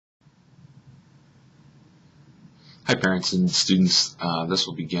Hi parents and students, this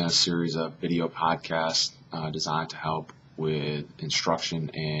will begin a series of video podcasts designed to help with instruction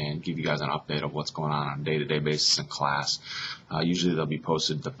and give you guys an update of what's going on a day-to-day basis in class. Usually they'll be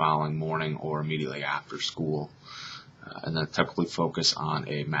posted the following morning or immediately after school, and then typically focus on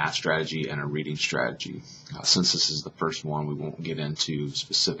a math strategy and a reading strategy. Since this is the first one, we won't get into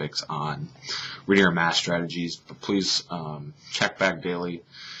specifics on reading or math strategies, but please check back daily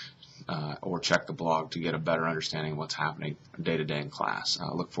or check the blog to get a better understanding of what's happening day to day in class.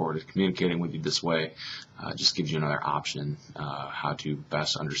 I look forward to communicating with you this way. Just gives you another option how to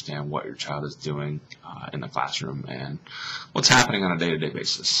best understand what your child is doing in the classroom and what's happening on a day-to-day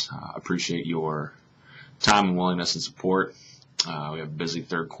basis. Appreciate your time and willingness and support. We have a busy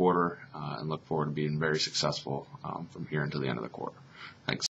third quarter and look forward to being very successful from here until the end of the quarter. Thanks.